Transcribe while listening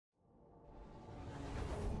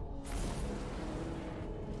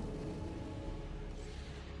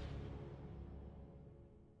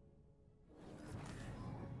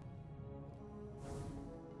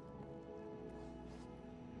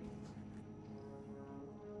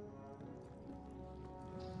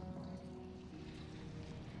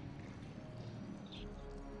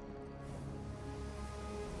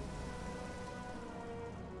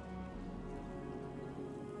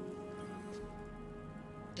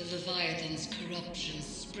The Leviathan's corruption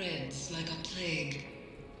spreads like a plague.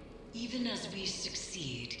 Even as we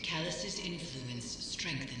succeed, Callus's influence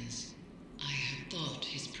strengthens. I had thought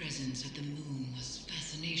his presence at the moon was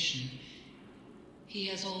fascination. He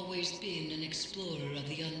has always been an explorer of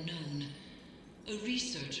the unknown, a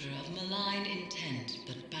researcher of malign intent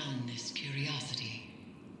but boundless curiosity.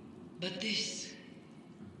 But this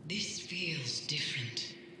feels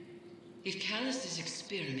different. If Callus's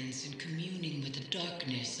experiments in communing with the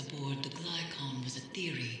darkness aboard the Glycon was a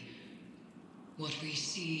theory, what we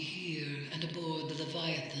see here and aboard the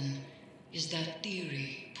Leviathan is that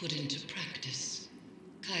theory put into practice.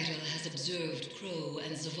 Caiatl has observed Crow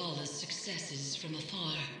and Zavala's successes from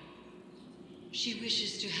afar. She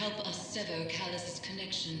wishes to help us sever Callus's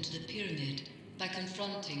connection to the pyramid by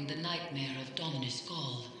confronting the nightmare of Dominus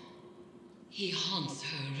Ghaul. He haunts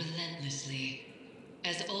her relentlessly,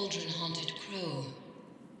 as Aldrin haunted Crow,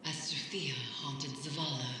 as Sophia haunted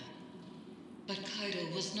Zavala. But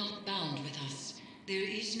Caiatl was not bound with us. There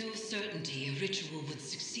is no certainty a ritual would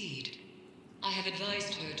succeed. I have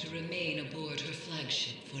advised her to remain aboard her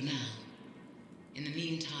flagship for now. In the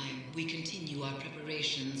meantime, we continue our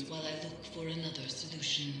preparations while I look for another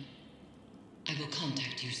solution. I will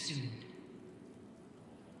contact you soon.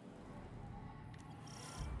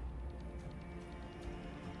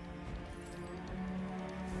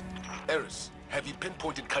 Eris, have you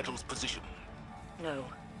pinpointed Caiatl's position? No.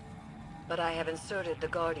 But I have inserted the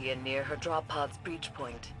Guardian near her drop pod's breach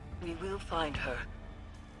point. We will find her.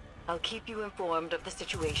 I'll keep you informed of the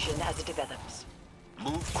situation as it develops.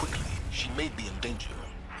 Move quickly. She may be in danger.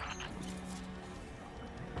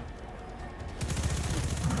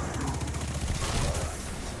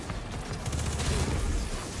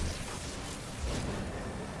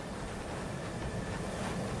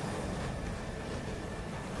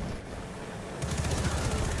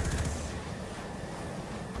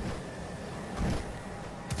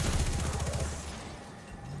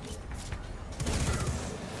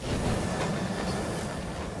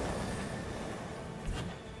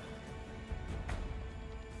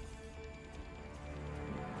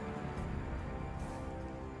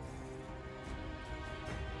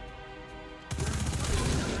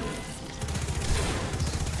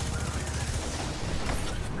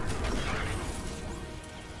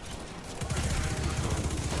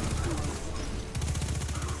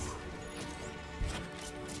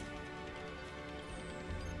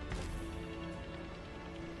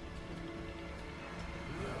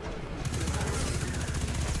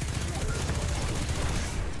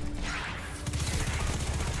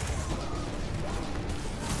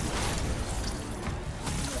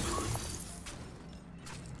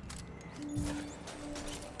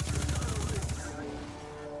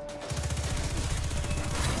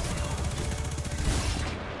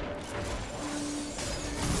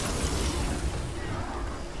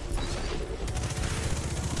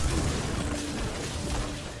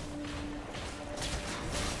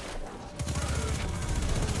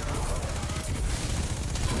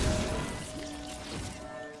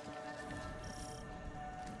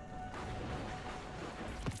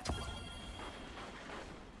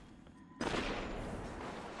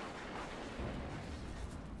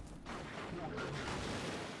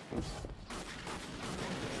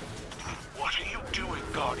 What are you doing,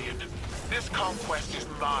 Guardian? This conquest is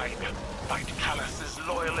mine. Fight Callus's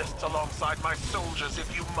loyalists alongside my soldiers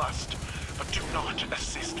if you must, but do not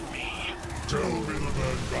assist me. Tell me the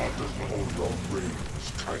man God does not hold your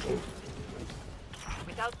reins, Caiatl.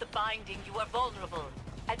 Without the binding, you are vulnerable.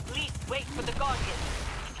 At least wait for the Guardian.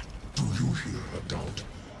 Do you hear her doubt?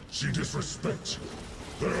 She disrespects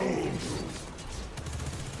you. They all do.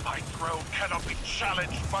 My throne cannot be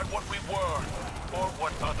challenged by what we were, or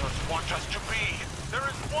what others want us to be. There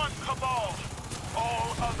is one Cabal.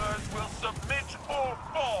 All others will submit or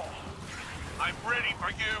fall. I'm ready for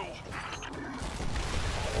you.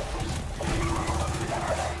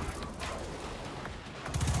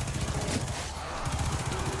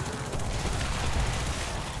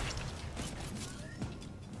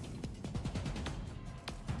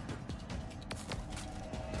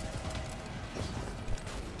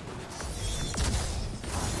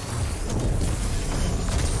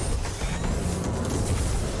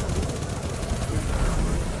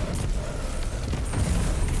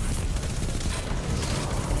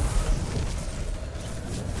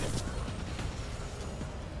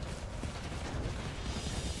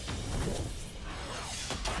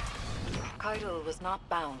 Caiatl was not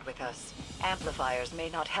bound with us. Amplifiers may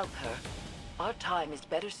not help her. Our time is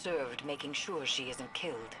better served making sure she isn't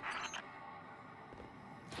killed.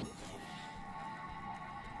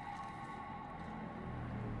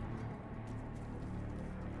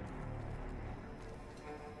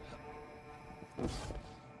 A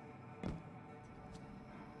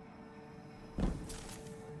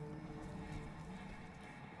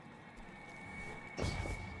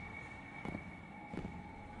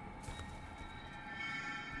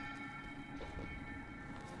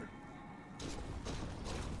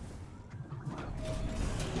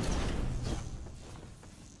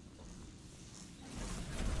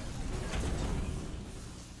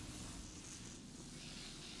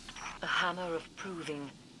hammer of proving,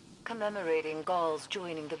 commemorating Gauls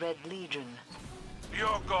joining the Red Legion.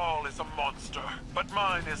 Your Gaul is a monster, but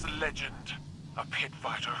mine is a legend. A pit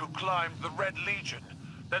fighter who climbed the Red Legion,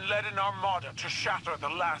 then led an armada to shatter the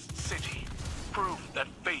last city. Proof that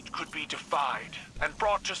fate could be defied, and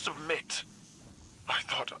brought to submit. I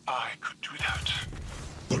thought I could do that.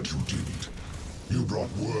 But you didn't. You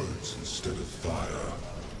brought words instead of fire.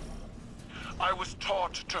 I was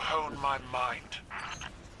taught to hone my mind.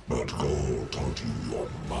 But Ghaul taught you your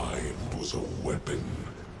mind was a weapon.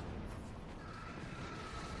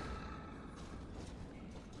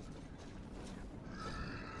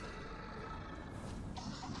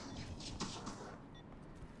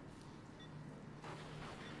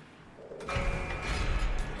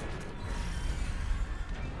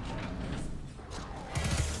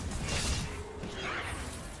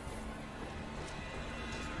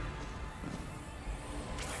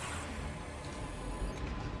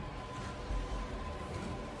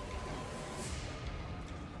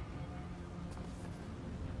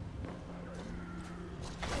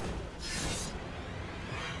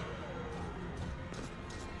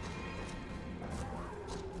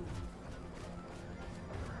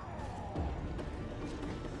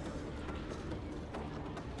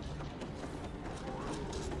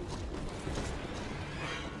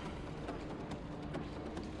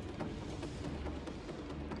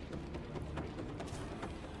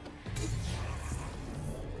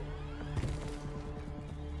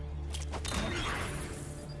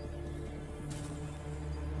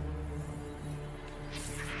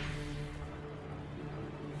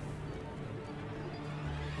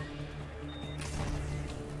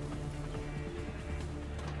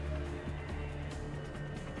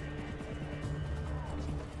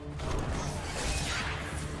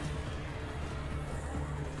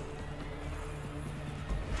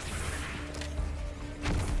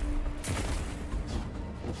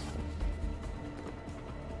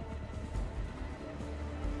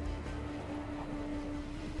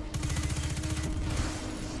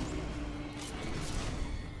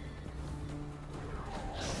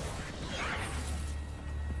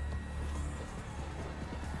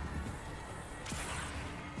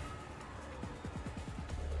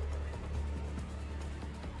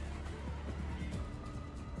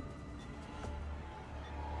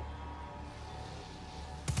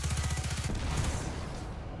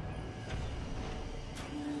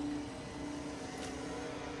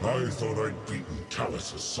 I thought I'd beaten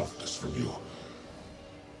Callus' softness from you.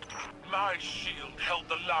 My shield held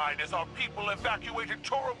the line as our people evacuated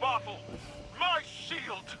Torobatl. My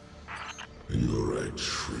shield! You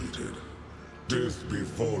retreated. Death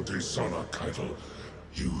before dishonor, Caiatl.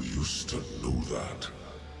 You used to know that.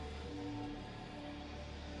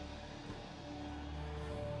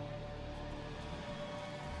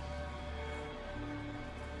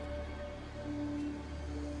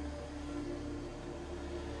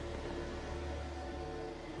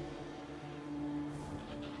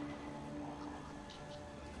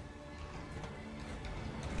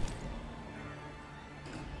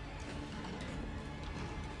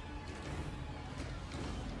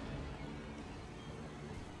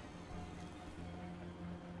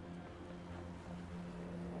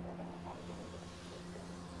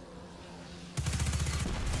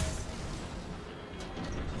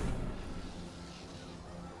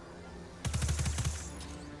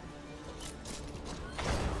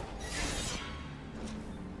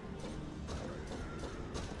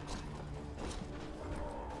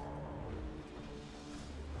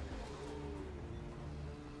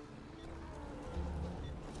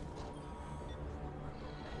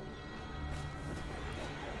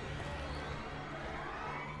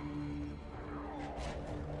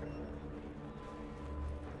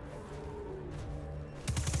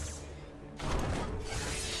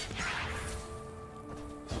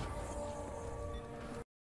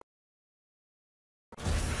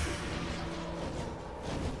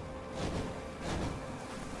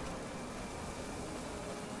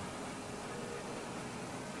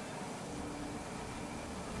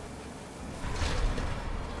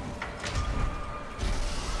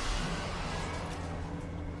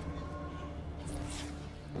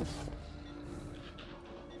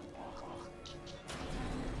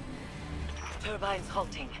 Turbines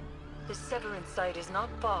halting. The Sever in sight is not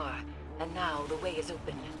far, and now the way is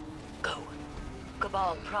open. Go.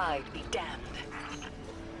 Cabal pride be damned.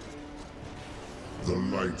 The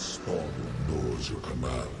light spawn ignores your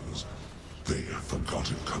commands. They have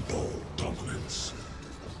forgotten Cabal dominance.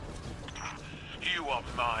 You are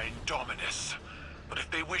mine, Dominus. But if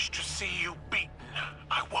they wish to see you beaten,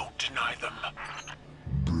 I won't deny them.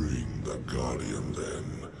 Bring the Guardian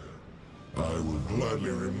then. I will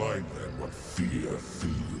gladly remind them what fear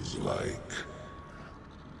feels like.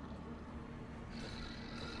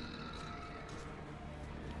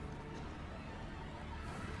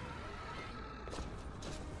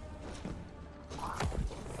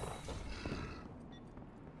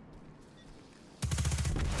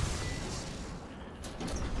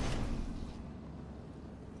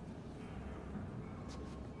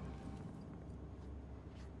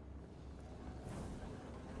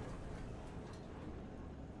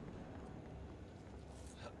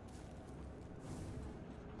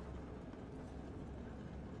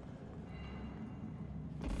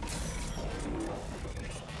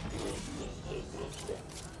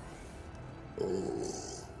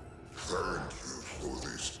 Thank you for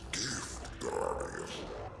this gift, Guardian.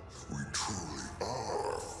 We truly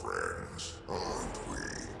are friends, aren't we?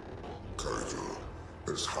 Caiatl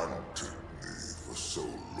has hunted me for so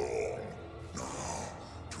long. Now,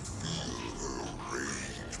 to feel her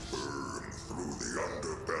rage burn through the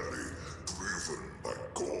underbelly, driven by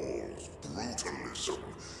Ghaul's brutalism,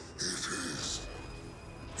 it is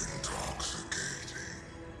intoxicating.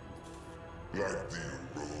 Like the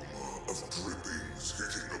aroma of drippings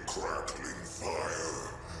hitting a crackling fire,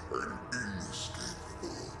 an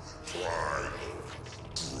inescapable, primal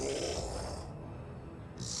draw.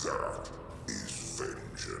 That is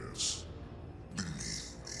vengeance. Beneath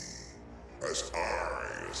me, as I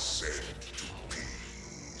ascend to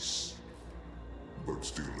peace. But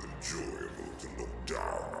still enjoyable to look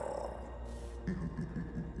down on.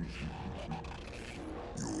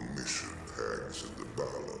 Your mission hangs in the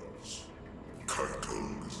balance.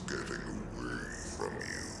 Caiatl is getting away from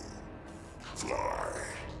you. Fly.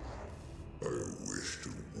 I wish to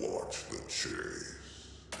watch the chase.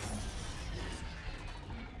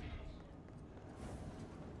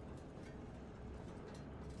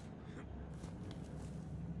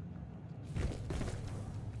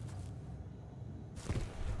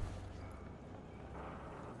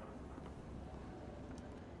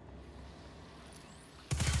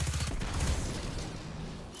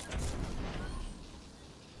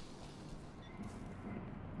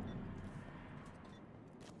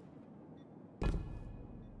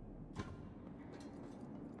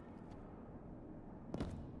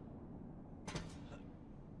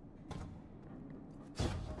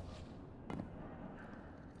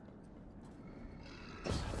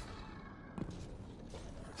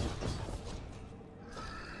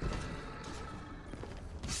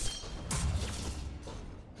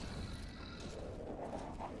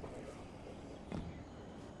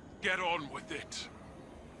 Get on with it.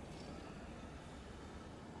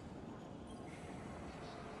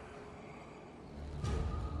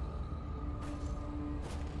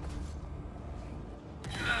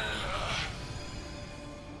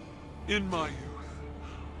 In my youth,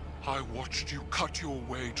 I watched you cut your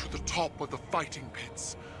way to the top of the fighting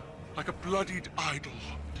pits, like a bloodied idol.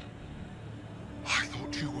 I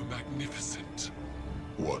thought you were magnificent.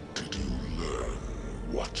 What did you learn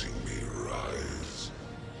watching me rise?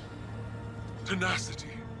 Tenacity,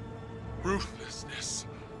 ruthlessness,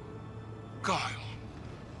 guile.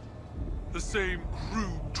 The same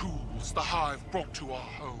crude tools the Hive brought to our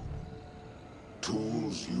home.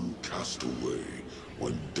 Tools you cast away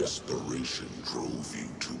when desperation drove you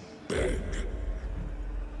to beg.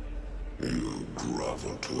 You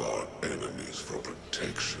grovel to our enemies for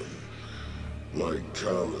protection, like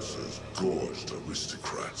Callus's gorged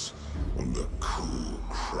aristocrats when the coup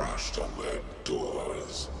crashed on their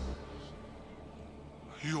doors.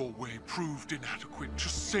 Your way proved inadequate to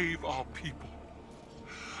save our people.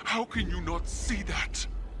 How can you not see that?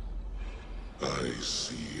 I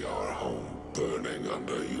see our home burning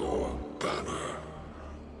under your banner.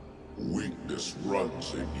 Weakness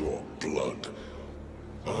runs in your blood.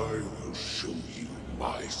 I will show you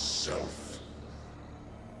myself.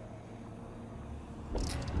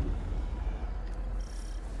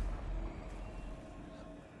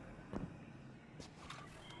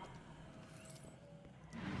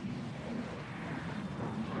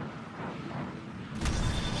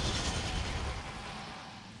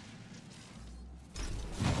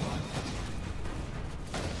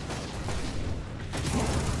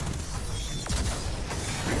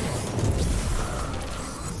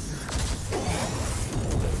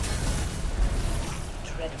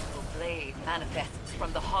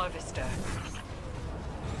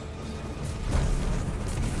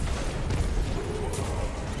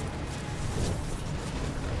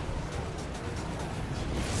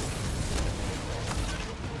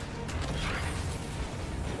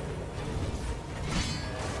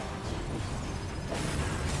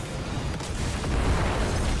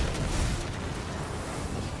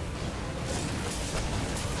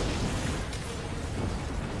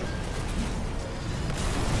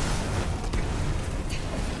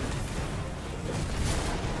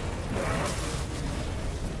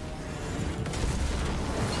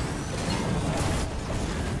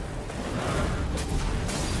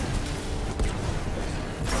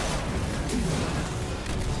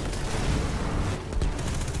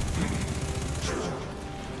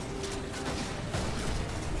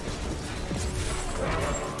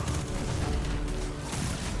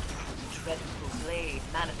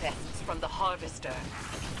 manifests from the Harvester.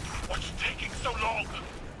 What's taking so long?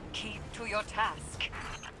 Keep to your task.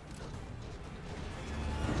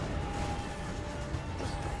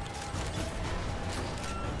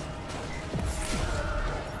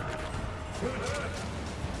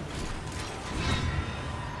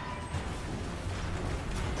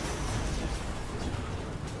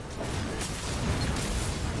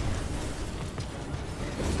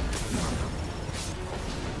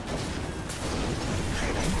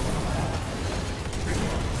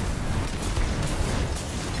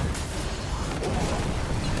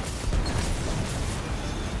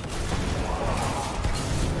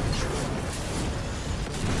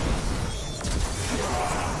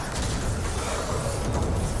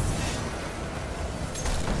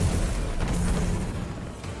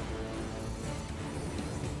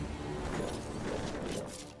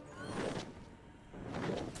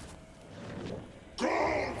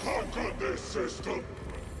 System!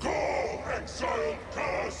 Go, exiled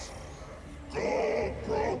curse! Go,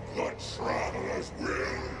 broke the Traveler's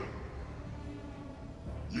will!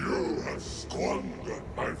 You have squandered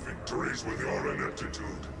my victories with your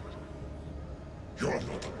ineptitude. You're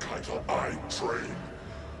not the Caiatl I trained.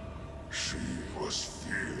 She was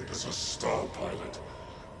feared as a star pilot,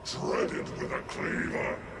 dreaded with a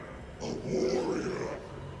cleaver, a warrior.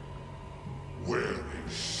 Where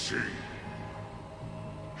is she?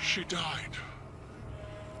 She died,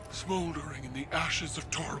 smoldering in the ashes of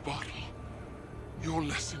Caiatl. Your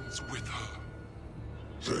lessons with her.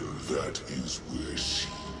 Then that is where she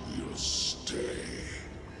will stay.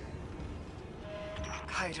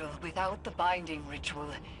 Caiatl, without the binding ritual,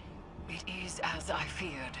 it is as I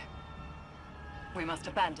feared. We must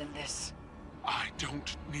abandon this. I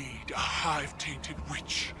don't need a hive-tainted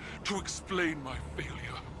witch to explain my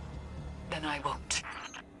failure. Then I won't.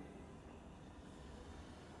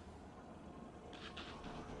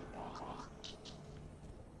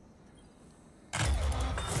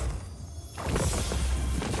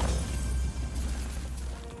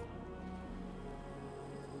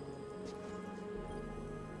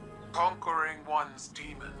 Conquering one's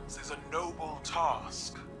demons is a noble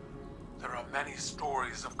task. There are many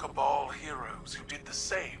stories of Cabal heroes who did the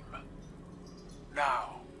same.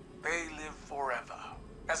 Now, they live forever,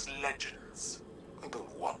 as legends. I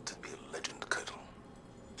don't want to be a legend, Caiatl.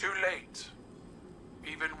 Too late.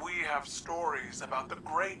 Even we have stories about the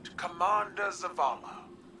great Commander Zavala.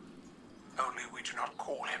 Only we do not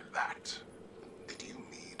call him that. Did you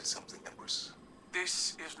need something, Empress?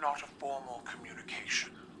 This is not a formal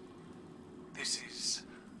communication. This is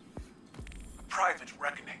a private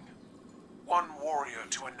reckoning. One warrior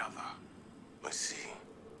to another. I see.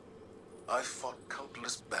 I fought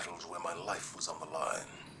countless battles where my life was on the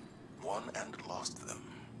line. Won and lost them.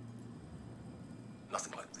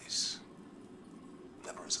 Nothing like this.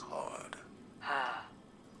 Never as hard.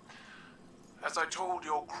 As I told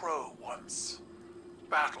your crow once,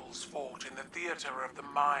 battles fought in the theater of the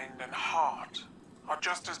mind and heart are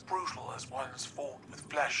just as brutal as ones fought with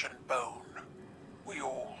flesh and bone. We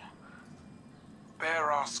all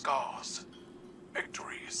bear our scars,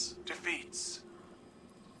 victories, defeats.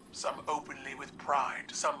 Some openly with pride,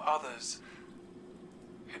 some others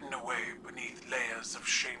hidden away beneath layers of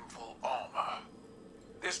shameful armor.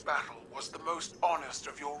 This battle was the most honest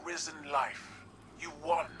of your risen life. You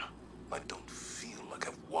won. I don't feel like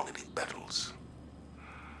I've won any battles.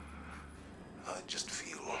 I just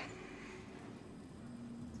feel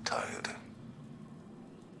tired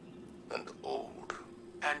and old.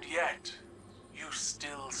 And yet, you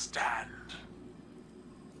still stand.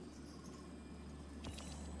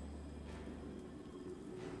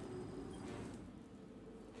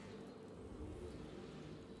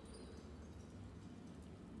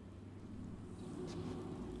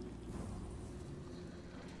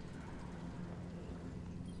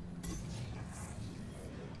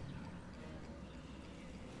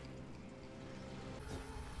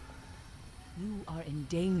 You are in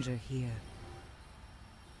danger here.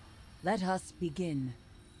 Let us begin.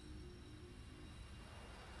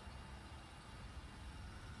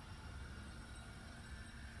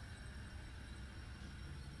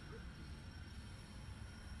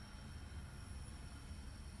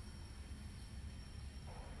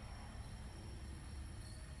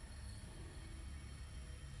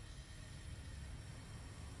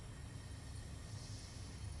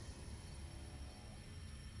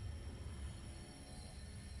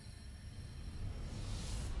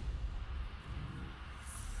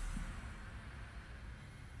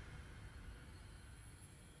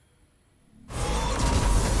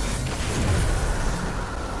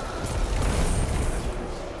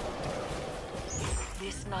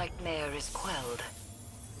 This nightmare is quelled.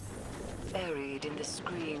 Buried in the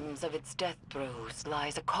screams of its death throes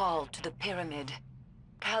lies a call to the pyramid.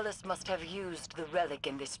 Callus must have used the relic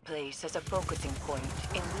in this place as a focusing point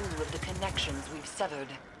in lieu of the connections we've severed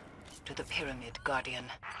to the Pyramid Guardian.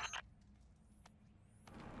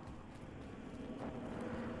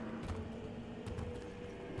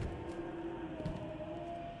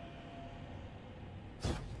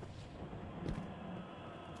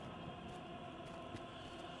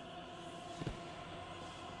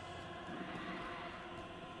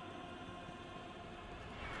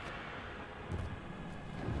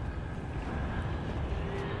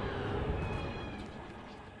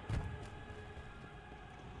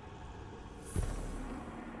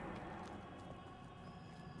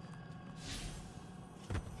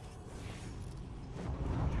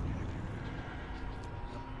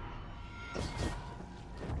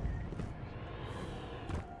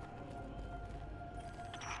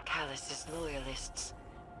 Callus's loyalists.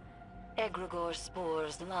 Egregore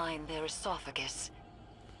spores line their esophagus.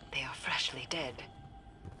 They are freshly dead.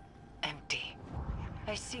 Empty.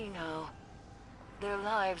 I see now. Their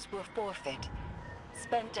lives were forfeit,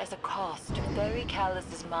 spent as a cost to ferry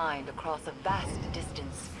Callus's mind across a vast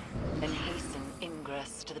distance and hasten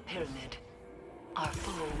ingress to the pyramid. Our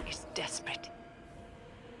foe is desperate.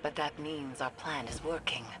 But that means our plan is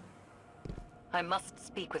working. I must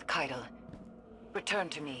speak with Caiatl. Return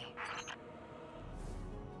to me.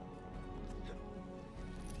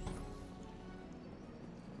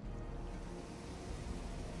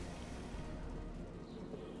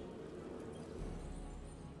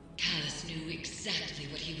 Callus knew exactly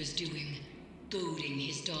what he was doing, goading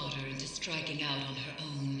his daughter into striking out on her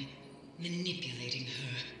own, manipulating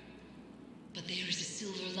her. But there is a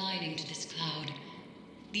silver lining to this cloud.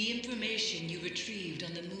 The information you retrieved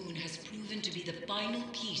on the moon has proven to be the final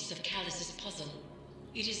piece of Callus's puzzle.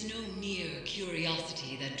 It is no mere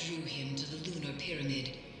curiosity that drew him to the lunar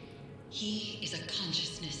pyramid. He is a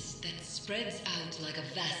consciousness that spreads out like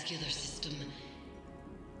a vascular system.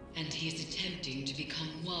 And he is attempting to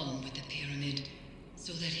become one with the pyramid,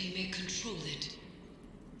 so that he may control it.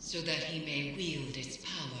 So that he may wield its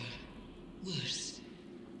power. Worse,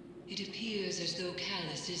 it appears as though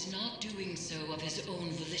Callus is not doing so of his own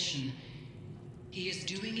volition. He is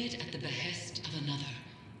doing it at the behest of another,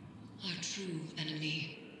 our true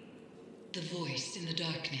enemy. The voice in the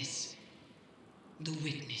darkness. The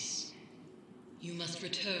witness. You must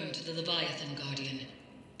return to the Leviathan Guardian.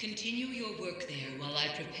 Continue your work there while I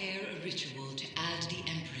prepare a ritual to add the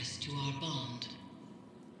Empress to our bond.